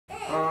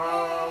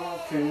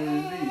want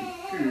candy.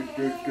 Do,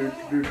 do, do,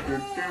 do, do,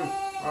 do.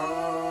 I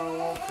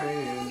want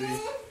candy.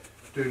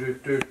 Do, do,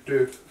 do,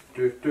 do,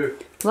 do, do.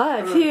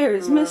 Live here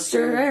is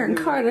Mr. Aaron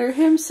Carter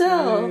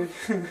himself.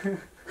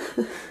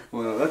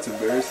 Well, that's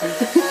embarrassing.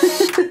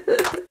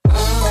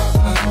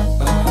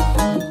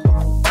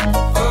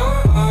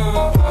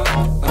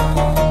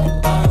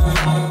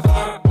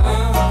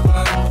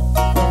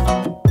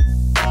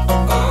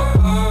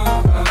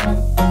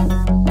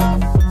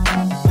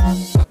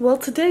 Well,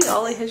 today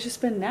Ollie has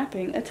just been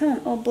napping a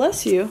ton. Oh,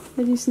 bless you.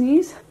 Did you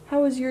sneeze?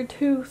 How was your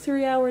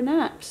 2-3 hour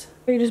naps?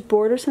 Are you just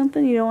bored or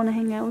something? You don't want to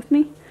hang out with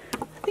me?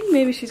 I think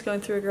maybe she's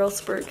going through a growth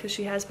spurt because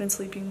she has been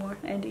sleeping more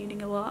and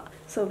eating a lot.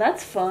 So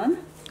that's fun.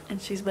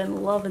 And she's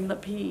been loving the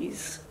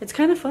peas. It's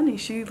kind of funny.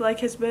 She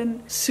has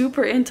been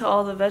super into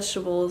all the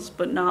vegetables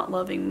but not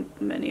loving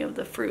many of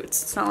the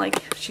fruits. It's not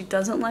like she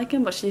doesn't like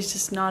them, but she's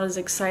just not as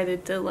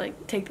excited to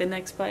take the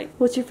next bite.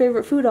 What's your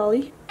favorite food,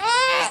 Ollie?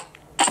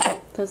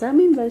 Does that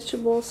mean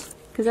vegetables?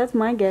 Because that's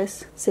my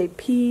guess. Say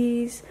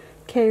peas,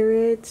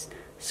 carrots,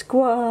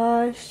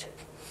 squash.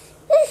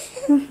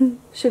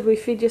 Should we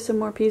feed you some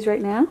more peas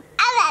right now?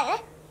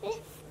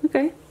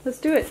 Okay, let's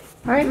do it.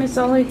 Alright, Miss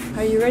Ollie,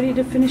 are you ready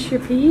to finish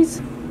your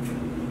peas?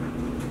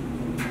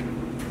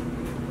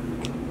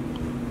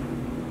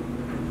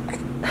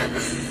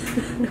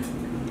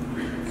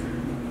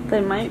 They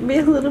might be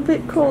a little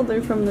bit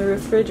colder from the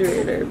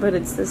refrigerator, but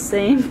it's the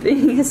same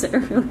thing as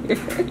earlier.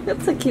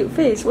 That's a cute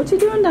face. What you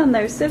doing down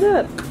there? Sit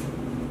up.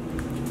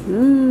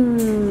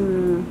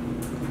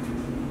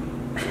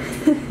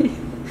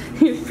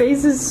 Your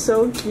face is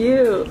so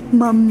cute.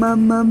 Mum,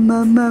 mum, mum,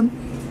 mum, mum.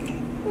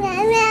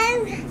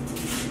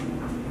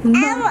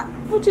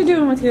 What you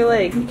doing with your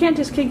leg? You can't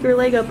just kick your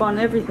leg up on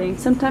everything.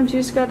 Sometimes you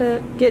just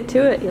gotta get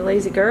to it, you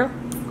lazy girl.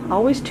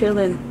 Always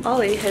chillin'.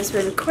 Ollie has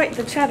been quite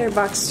the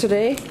chatterbox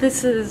today.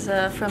 This is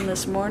from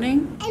this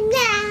morning.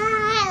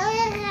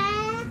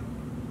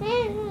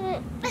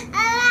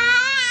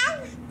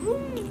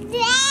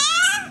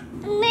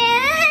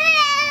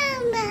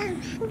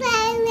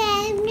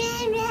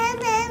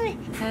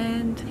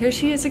 And here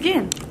she is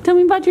again. Tell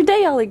me about your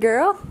day, Ollie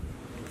girl.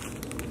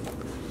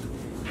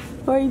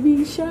 Or are you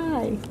being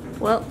shy?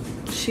 Well,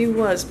 she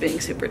was being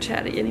super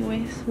chatty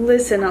anyways.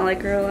 Listen, Ollie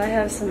girl, I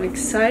have some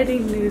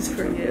exciting news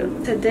for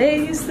you.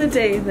 Today is the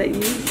day that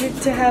you get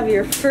to have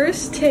your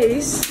first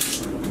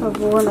taste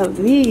of one of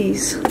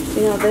these. You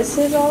know what this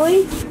is,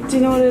 Ollie? Do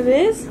you know what it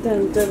is?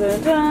 Dun, dun,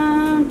 dun,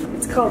 dun.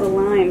 It's called a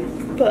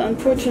lime. But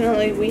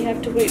unfortunately, we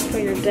have to wait for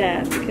your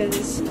dad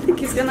because I think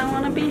he's gonna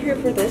want to be here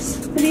for this.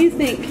 What do you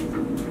think?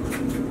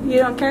 You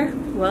don't care?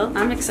 Well,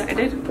 I'm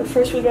excited. But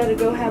first we gotta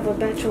go have a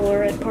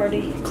bachelorette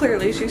party.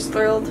 Clearly she's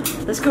thrilled.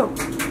 Let's go.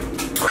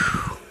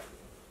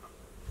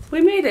 We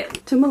made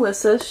it to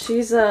Melissa.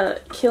 She's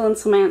killing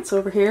some ants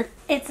over here.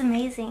 It's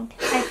amazing.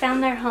 I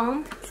found their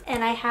home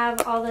and I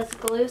have all this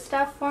glue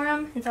stuff for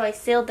them, and so I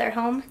sealed their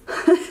home.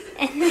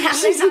 And now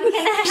they're not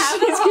gonna have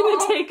She's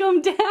gonna take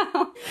them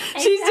down.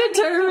 She's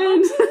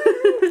determined.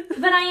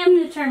 But I am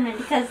determined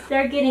because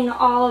they're getting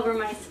all over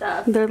my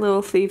stuff. They're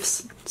little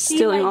thieves,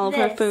 stealing all of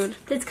our food.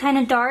 It's kind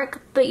of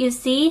dark, but you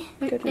see,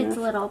 Good it's enough.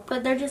 little.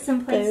 But they're just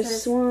in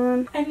places. There's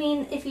one. I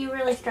mean, if you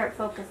really start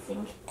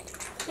focusing.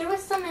 There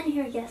was some in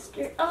here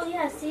yesterday. Oh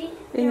yeah, see?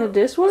 In the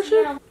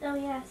dishwasher? Yeah. Oh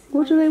yeah.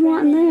 What do they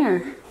want in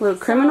there? Little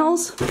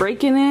criminals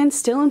breaking in,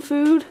 stealing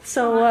food.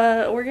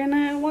 So we're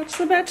gonna watch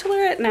The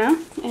Bachelorette now.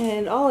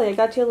 And Ollie, I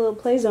got you a little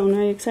play zone.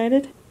 Are you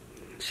excited?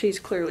 She's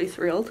clearly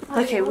thrilled.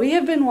 Okay, we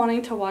have been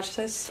wanting to watch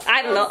this.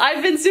 I don't know.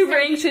 I've been super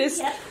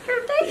anxious.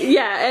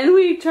 Yeah, and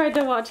we tried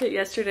to watch it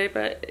yesterday,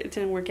 but it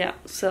didn't work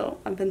out. So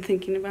I've been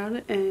thinking about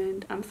it,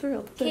 and I'm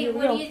thrilled. Okay,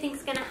 what do you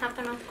think's gonna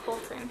happen with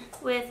Colton?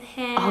 With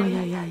him? Oh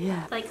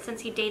yeah.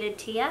 Since he dated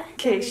Tia?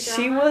 Okay,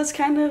 she was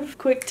kind of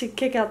quick to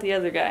kick out the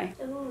other guy.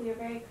 Ooh, you're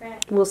very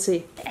correct. We'll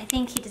see. I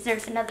think he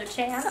deserves another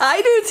chance.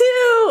 I do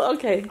too!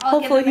 Okay,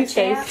 hopefully he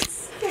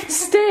stays.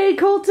 Stay,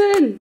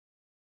 Colton!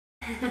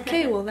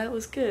 Okay, well that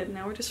was good.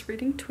 Now we're just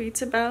reading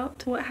tweets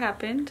about what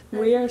happened.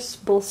 We are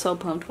both so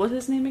pumped. What's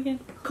his name again?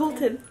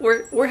 Colton.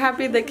 We're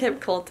happy they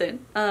kept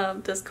Colton.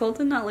 Does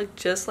Colton not look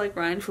just like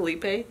Ryan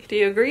Felipe? Do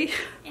you agree?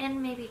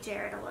 And maybe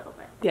Jared a little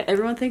bit. Yeah,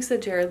 everyone thinks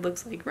that Jared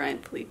looks like Ryan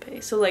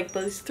Felipe. So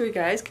those three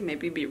guys can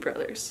maybe be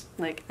brothers.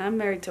 I'm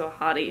married to a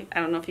hottie. I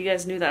don't know if you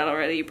guys knew that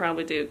already. You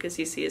probably do because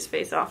you see his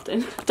face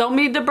often. Don't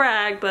mean to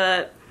brag,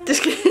 but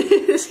just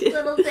kidding.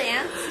 Little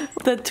dance.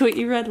 The tweet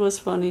you read was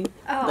funny.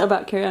 Oh.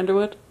 About Carrie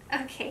Underwood.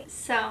 Okay,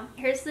 so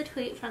here's the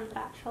tweet from The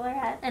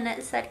Bachelorette, and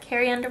it said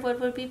Carrie Underwood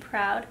would be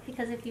proud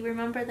because if you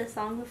remember the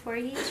song before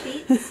he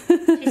cheats,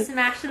 she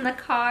smashed in the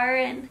car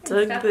and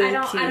stuff. I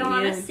don't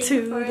want to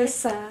sing for the it.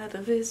 side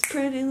of his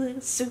pretty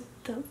little suit,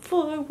 the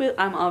four-wheel.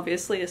 I'm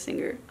obviously a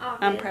singer. Oh,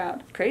 I'm good.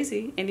 proud.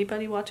 Crazy.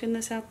 Anybody watching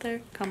this out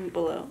there? Comment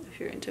below if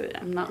you're into it.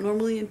 I'm not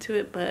normally into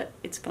it, but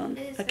it's fun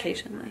It is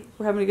occasionally. very fun.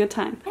 We're having a good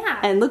time. Yeah.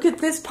 And look at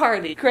this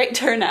party. Great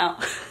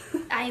turnout.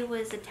 I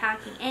was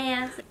attacking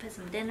ants, I put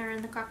some dinner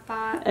in the crock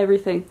pot.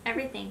 Everything.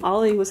 Everything.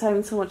 Ollie was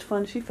having so much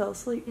fun, she fell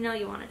asleep. You know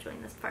you want to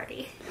join this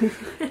party.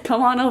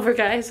 Come on over,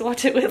 guys.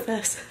 Watch it with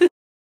us.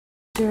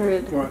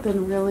 Jared, I've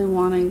been really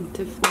wanting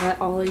to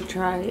let Ollie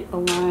try a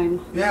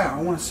lime. Yeah,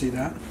 I want to see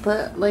that.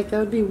 But, like, that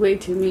would be way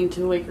too mean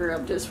to wake her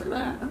up just for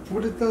that.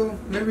 Would it though?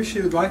 Maybe she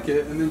would like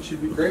it, and then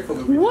she'd be grateful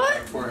that we did What?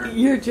 that for her.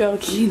 You're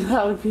joking.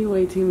 That would be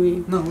way too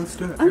mean. No, let's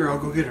do it. Here, I'll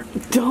go get her.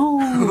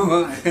 Don't.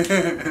 Why?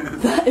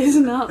 That is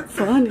not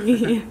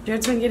funny.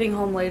 Jared's been getting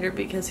home later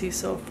because he's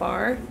so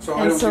far. So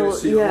I don't get to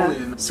see Ollie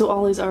in the- So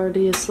Ollie's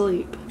already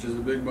asleep. Which is a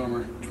big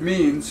bummer. Which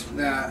means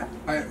that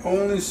I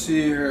only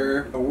see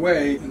her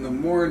awake in the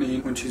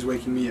morning when she's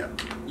waking me up.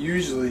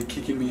 Usually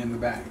kicking me in the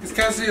back. Because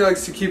Cassidy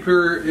likes to keep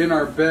her in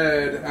our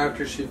bed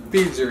after she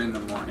feeds her in the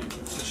morning.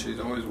 So she's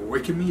always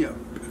waking me up.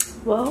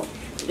 Well,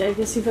 I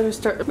guess you better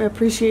start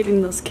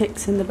appreciating those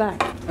kicks in the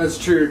back. That's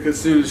true, because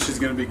soon as she's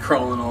going to be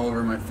crawling all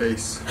over my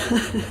face.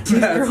 That's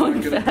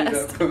growing not gonna be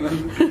fast.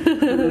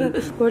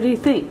 that fun. What do you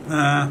think?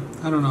 I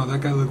don't know.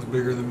 That guy looks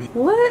bigger than me.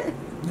 What?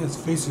 Yeah, his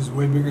face is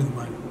way bigger than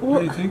mine. Well, what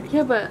do you think?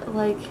 Yeah, but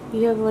like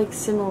you have like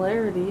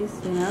similarities,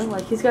 you know?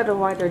 Like he's got a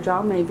wider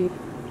jaw maybe.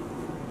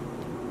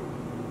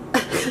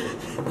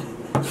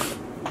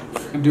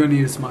 Do I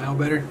need to smile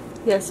better?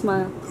 Yeah,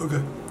 smile.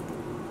 Okay.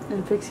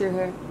 And fix your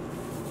hair.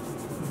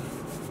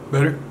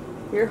 Better?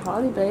 You're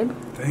hottie, babe.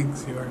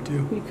 Thanks, you are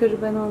too. You could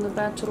have been on The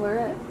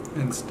Bachelorette.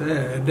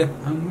 Instead,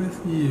 I'm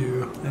with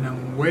you, and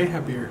I'm way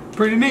happier.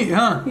 Pretty neat,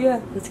 huh?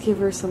 Yeah. Let's give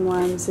her some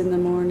limes in the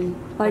morning.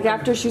 Like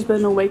after she's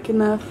been awake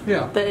enough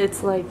Yeah. that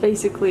it's like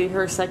basically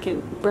her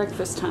second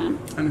breakfast time.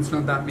 And it's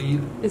not that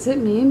mean. Is it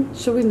mean?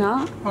 Should we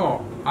not?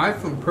 Oh, I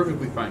feel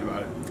perfectly fine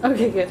about it.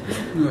 Okay, good.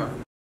 Yeah.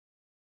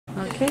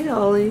 Okay,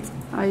 Ollie.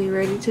 Are you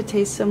ready to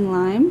taste some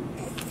lime?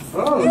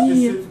 Oh, she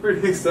seems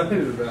pretty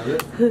excited about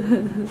it.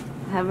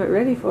 Have it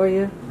ready for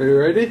you. Are you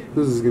ready?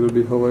 This is gonna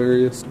be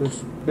hilarious.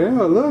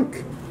 Yeah,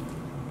 look.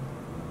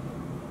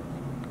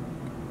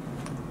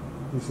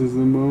 This is the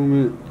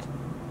moment.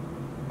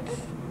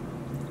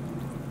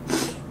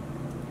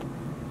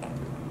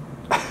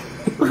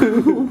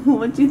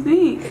 What'd you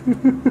think?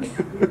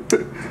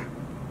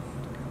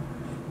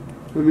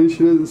 I mean, she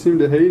doesn't seem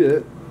to hate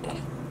it.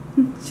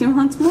 She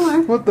wants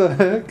more. What the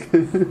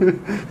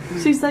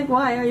heck? She's like,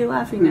 why are you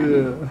laughing at me?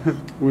 Yeah.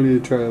 We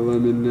need to try a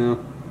lemon now.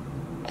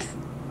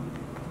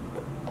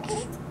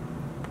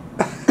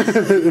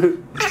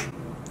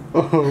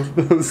 Oh,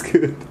 that was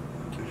good.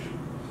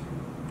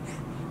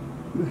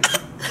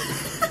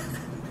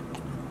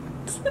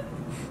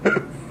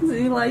 Do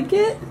you like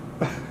it?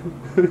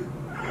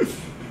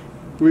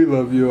 We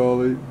love you,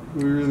 Ollie.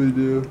 We really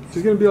do.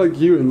 She's gonna be like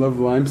you and love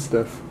lime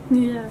stuff.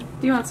 Yeah.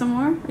 Do you want some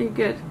more? Are you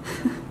good?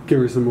 Give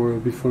her some more,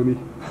 it'll be funny.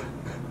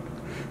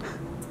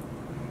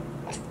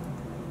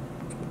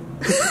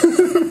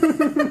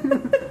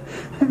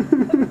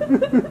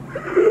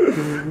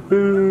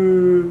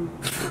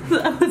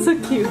 That was so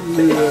cute.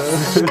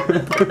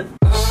 Yeah.